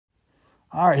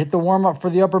All right, hit the warm up for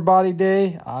the upper body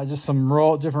day. Just some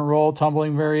different roll,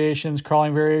 tumbling variations,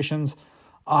 crawling variations.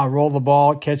 Roll the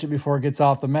ball, catch it before it gets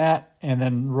off the mat, and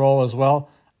then roll as well.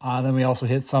 Then we also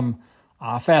hit some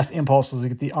fast impulses to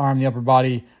get the arm, the upper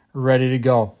body ready to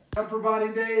go. Upper body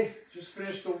day, just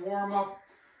finished the warm up.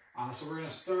 So we're going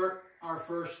to start our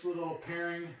first little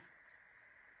pairing.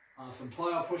 Some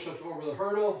plyo push-ups over the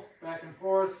hurdle, back and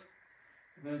forth,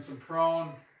 and then some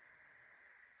prone.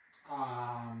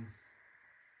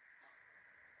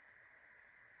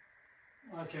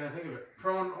 Why can't I think of it?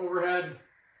 Prone overhead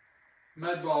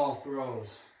med ball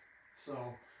throws. So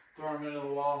throw them into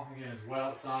the wall. Again, it's wet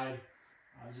outside.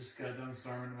 I just got done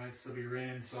storming. It might still be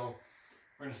raining. So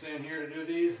we're going to stay in here to do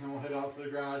these, and then we'll head out to the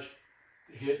garage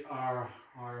to hit our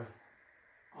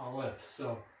lifts.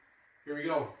 So here we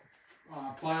go.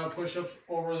 Plyo push-ups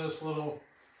over this little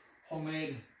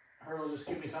homemade hurdle. Just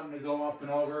give me something to go up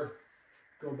and over.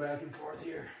 Go back and forth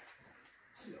here.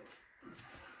 Let's see.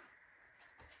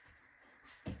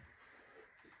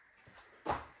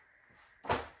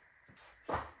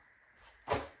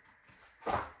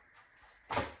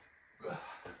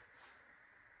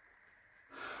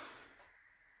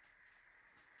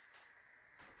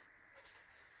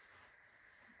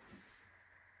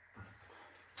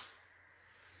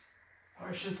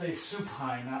 I should say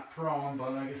supine, not prone,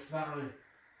 but I guess it's not really,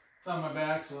 it's on my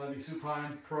back, so that'd be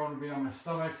supine. Prone would be on my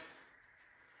stomach.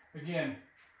 Again,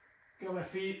 got my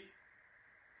feet,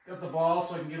 got the ball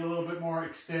so I can get a little bit more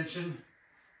extension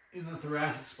in the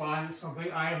thoracic spine. It's something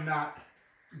I am not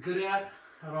good at.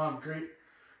 I don't have great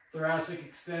thoracic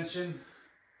extension.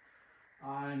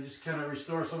 And just kind of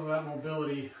restore some of that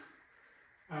mobility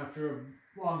after a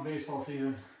long baseball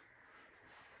season.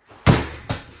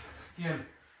 Again,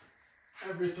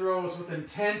 every throw is with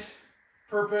intent,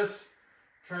 purpose,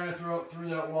 trying to throw it through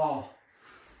that wall.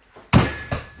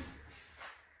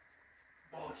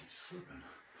 Ball keeps slipping.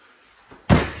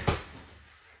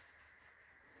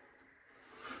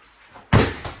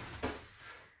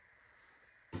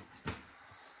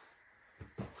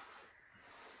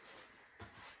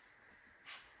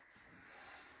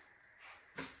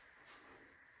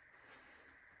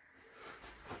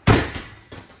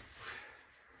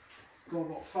 Go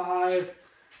about 5.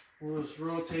 We'll just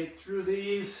rotate through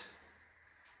these.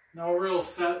 No real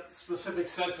specific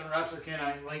sets and reps. Okay,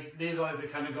 I like these. I like to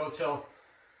kind of go till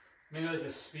maybe like the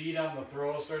speed on the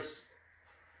throw starts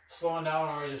slowing down,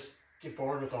 or I just get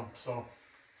bored with them. So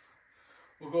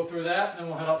we'll go through that, and then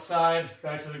we'll head outside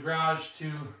back to the garage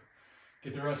to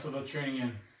get the rest of the training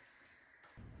in.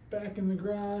 Back in the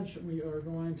garage, we are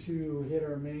going to hit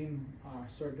our main,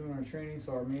 start doing our training.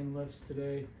 So our main lifts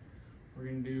today, we're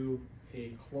going to do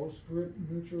a close grip,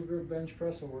 neutral grip bench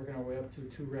press. So we're working our way up to a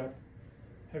 2-rep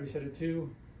heavy set of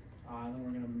 2. And then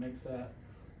we're going to mix that.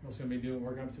 We're also going to be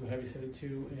working up to a heavy set of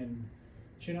 2 in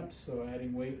chin-ups. So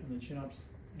adding weight in the chin-ups,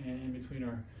 and in between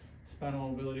our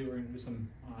spinal mobility, we're going to do some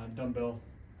dumbbell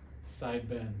side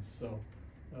bends. So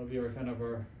that'll be our kind of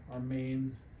our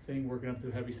main thing. Working up to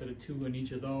a heavy set of 2 in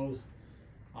each of those.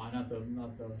 Not the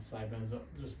side bends. It'll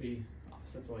just be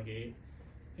sets of like 8.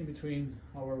 In between,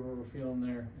 however we're feeling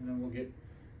there, and then we'll get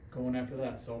going after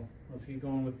that. So let's get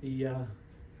going with the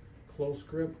close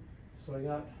grip. So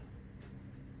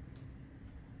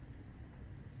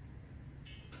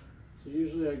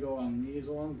usually I go on these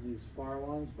ones, these far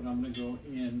ones, but I'm going to go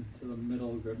into the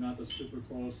middle grip, not the super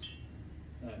close,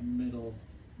 that middle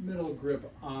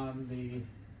grip on the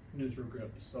neutral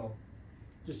grip. So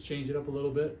just change it up a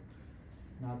little bit,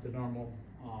 not the normal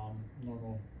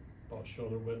about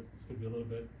shoulder width. It's going to be a little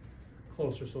bit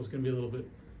closer, so it's going to be a little bit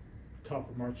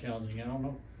tougher, more challenging. I don't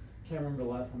know, can't remember the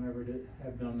last time I ever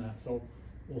have done that, so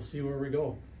we'll see where we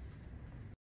go.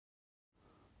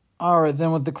 All right,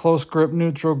 then with the close grip,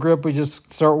 neutral grip, we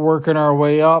just start working our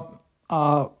way up.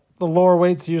 The lower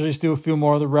weights usually just do a few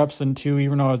more of the reps than 2,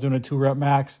 even though I was doing a 2-rep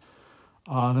max.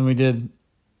 Then we did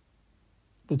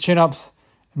the chin-ups,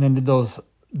 and then did those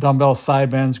dumbbell side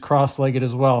bends, cross-legged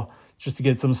as well, just to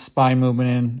get some spine movement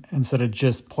in instead of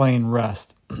just plain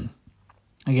rest.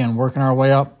 Again, working our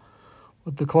way up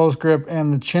with the close grip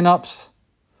and the chin-ups.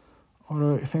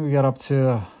 I think we got up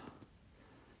to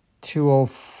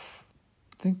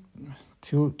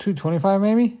 225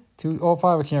 maybe?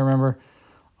 205, I can't remember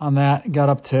on that. Got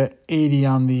up to 80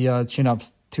 on the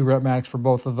chin-ups, 2-rep max for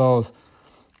both of those.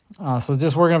 So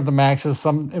just working up the maxes.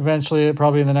 Eventually,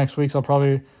 probably in the next weeks,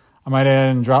 I might add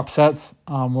in drop sets.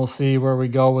 We'll see where we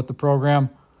go with the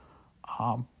program.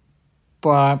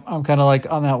 But I'm kind of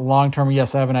like on that long term.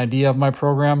 Yes, I have an idea of my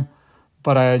program,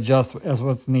 but I adjust as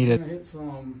what's needed. I'm going to hit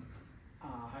some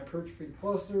hypertrophy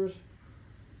clusters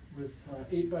with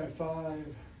 8x5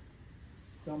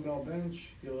 dumbbell bench,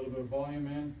 get a little bit of volume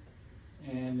in,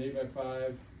 and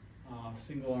 8x5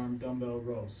 single arm dumbbell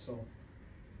rows. So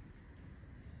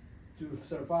do a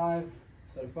set of 5,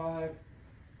 about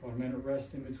a minute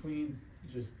rest in between,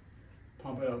 just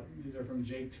pump it up. These are from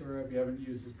Jake Tura. If you haven't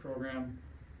used his program,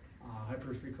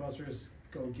 Hypertrophy Clusters,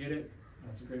 go get it.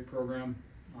 That's a great program.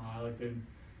 I've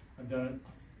done it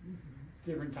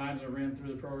different times. I ran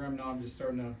through the program. Now I'm just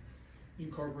starting to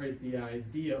incorporate the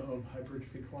idea of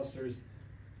hypertrophy clusters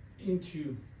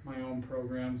into my own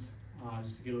programs,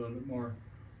 just to get a little bit more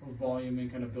of volume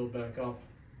and kind of build back up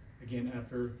again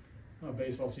after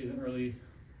baseball season, early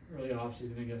off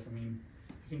season, I guess. I mean,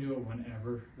 you can do it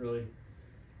whenever, really.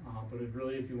 But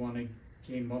really, if you want to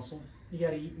gain muscle, you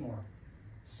got to eat more.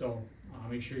 So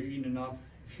make sure you're eating enough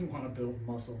if you want to build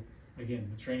muscle. Again,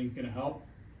 the training is going to help,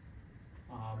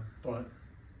 but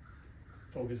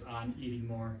focus on eating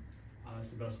more. That's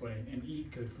the best way. And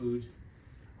eat good food.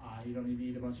 You don't need to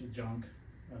eat a bunch of junk.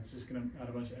 That's just going to add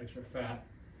a bunch of extra fat.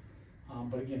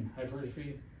 But again,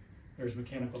 hypertrophy, there's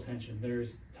mechanical tension.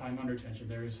 There's time under tension.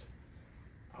 There's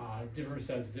different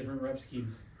sets, different rep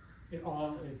schemes.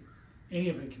 Any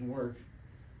of it can work.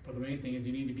 But the main thing is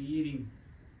you need to be eating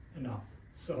enough.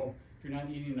 So if you're not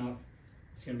eating enough,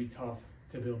 it's going to be tough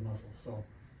to build muscle. So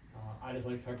I just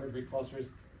like hypertrophy clusters.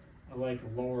 I like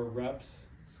lower reps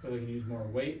because I can use more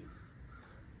weight.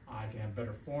 I can have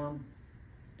better form,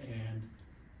 and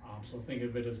so think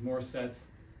of it as more sets,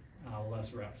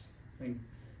 less reps. I think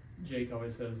Jake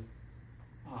always says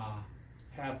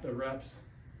half the reps,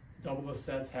 double the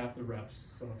sets, half the reps.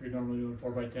 So if you're normally doing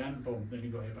 4x10, boom, then you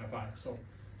go 8x5. So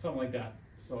something like that.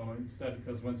 So instead,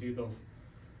 because once you do those,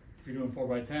 if you're doing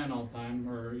 4x10 all the time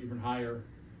or even higher,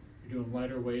 you're doing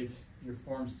lighter weights, your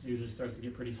form usually starts to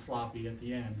get pretty sloppy at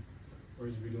the end.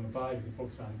 Whereas if you're doing 5, you can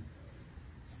focus on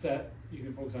set, you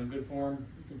can focus on good form,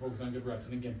 you can focus on good reps.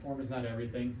 And again, form is not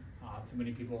everything. Too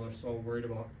many people are so worried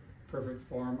about perfect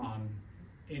form on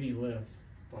any lift.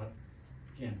 But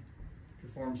again, if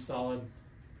your form's solid,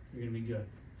 you're gonna be good.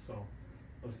 So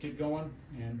let's keep going,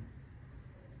 and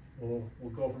we'll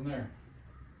go from there.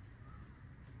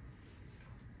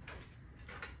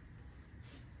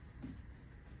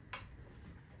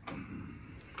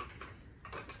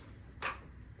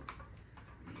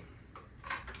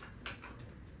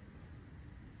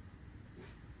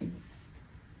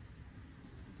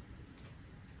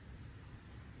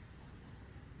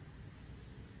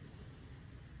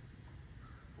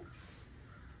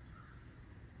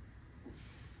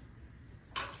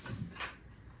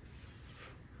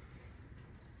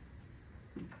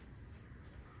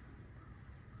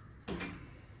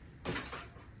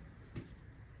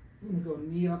 I'm gonna go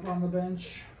knee up on the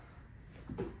bench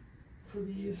for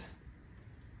these.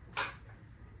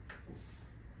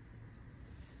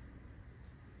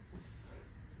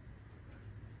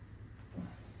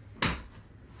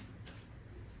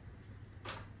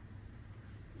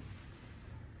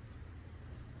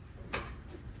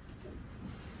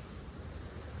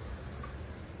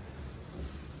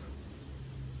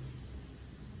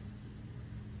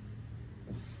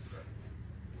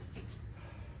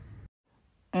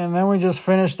 And then we just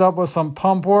finished up with some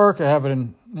pump work. I have it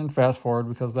in fast forward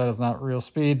because that is not real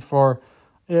speed for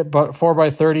it, but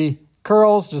 4x30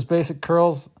 curls, just basic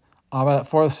curls. By that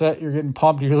fourth set, you're getting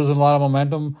pumped. You're losing a lot of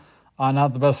momentum.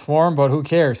 Not the best form, but who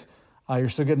cares? You're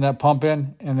still getting that pump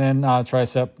in. And then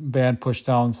tricep band push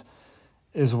downs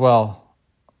as well.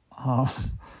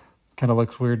 Kind of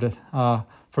looks weird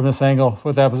from this angle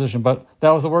with that position. But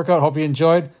that was the workout. Hope you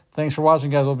enjoyed. Thanks for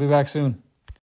watching, guys. We'll be back soon.